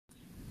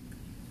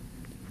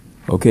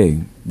Okay,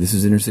 this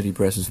is Inner City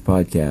Press's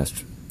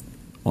podcast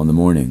on the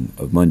morning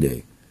of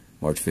Monday,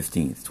 March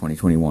 15th,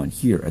 2021,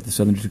 here at the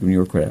Southern District of New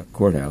York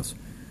Courthouse.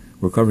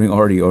 We're covering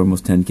already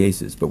almost 10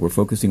 cases, but we're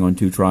focusing on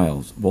 2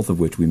 trials, both of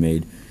which we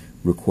made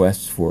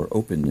requests for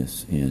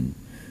openness in.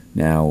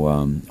 Now,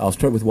 I'll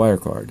start with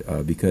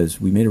Wirecard, because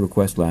we made a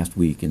request last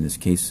week in this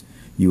case,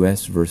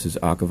 U.S. versus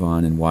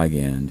Akhavan and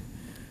Wigand,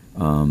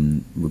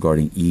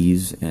 regarding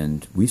ease,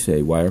 and we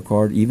say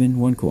Wirecard, even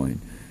OneCoin,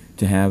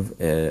 to have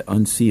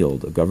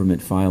unsealed a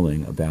government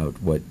filing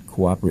about what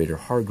cooperator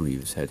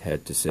Hargreaves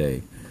had to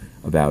say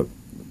about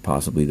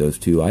possibly those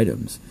 2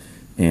 items.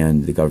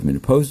 And the government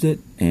opposed it,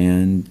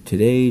 and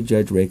today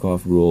Judge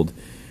Rakoff ruled,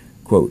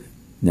 quote,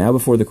 "Now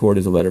before the court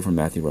is a letter from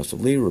Matthew Russell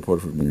Lee, a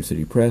reporter from Inner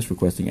City Press,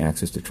 requesting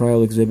access to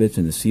trial exhibits,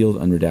 and the sealed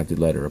unredacted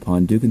letter.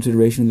 Upon due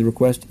consideration, the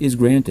request is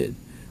granted.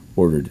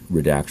 Ordered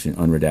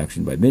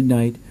unredaction by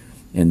midnight."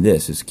 And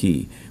this is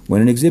key.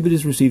 When an exhibit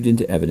is received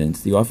into evidence,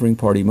 the offering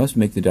party must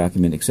make the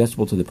document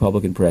accessible to the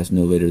public and press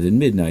no later than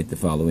midnight the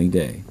following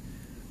day.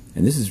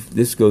 And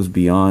this goes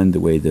beyond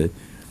the way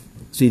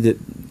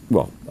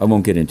well, I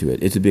won't get into it.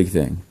 It's a big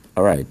thing.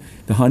 All right.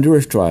 The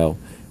Honduras trial,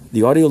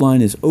 the audio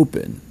line is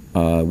open.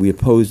 We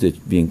opposed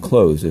it being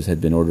closed, as had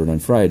been ordered on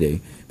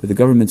Friday, but the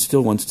government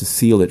still wants to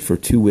seal it for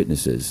 2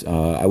 witnesses.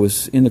 I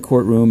was in the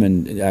courtroom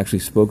and actually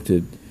spoke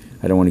to,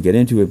 I don't want to get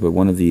into it, but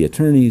one of the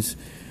attorneys,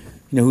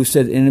 who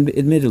said, and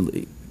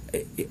admittedly,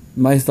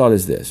 my thought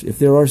is this: if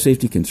there are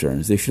safety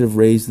concerns, they should have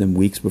raised them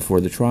weeks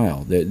before the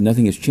trial.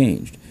 Nothing has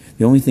changed.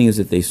 The only thing is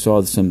that they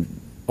saw some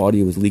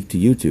audio was leaked to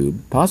YouTube,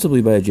 possibly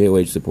by a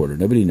JOH supporter,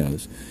 nobody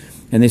knows,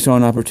 and they saw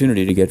an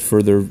opportunity to get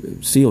further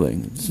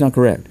sealing. It's not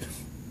correct.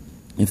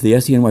 If the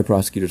SDNY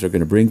prosecutors are going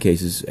to bring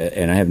cases,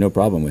 and I have no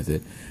problem with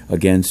it,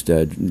 against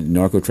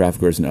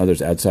narco-traffickers and others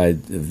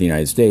outside of the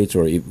United States,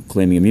 or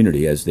claiming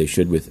immunity, as they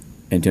should with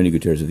Antonio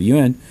Guterres of the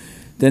UN,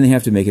 then they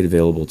have to make it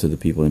available to the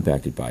people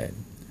impacted by it.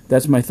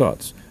 That's my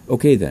thoughts.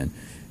 Okay, then.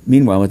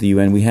 Meanwhile, at the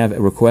UN, we've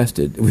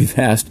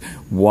asked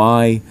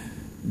why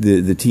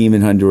the team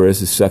in Honduras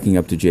is sucking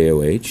up to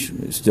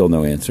JOH. Still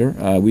no answer.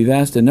 We've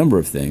asked a number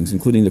of things,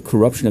 including the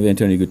corruption of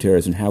Antonio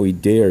Guterres and how he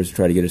dares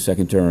try to get a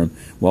second term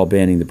while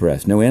banning the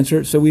press. No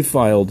answer, so we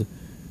filed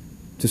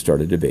to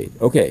start a debate.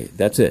 Okay,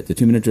 that's it. The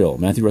 2-minute drill.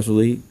 Matthew Russell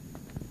Lee,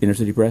 Inner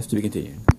City Press, to be continued.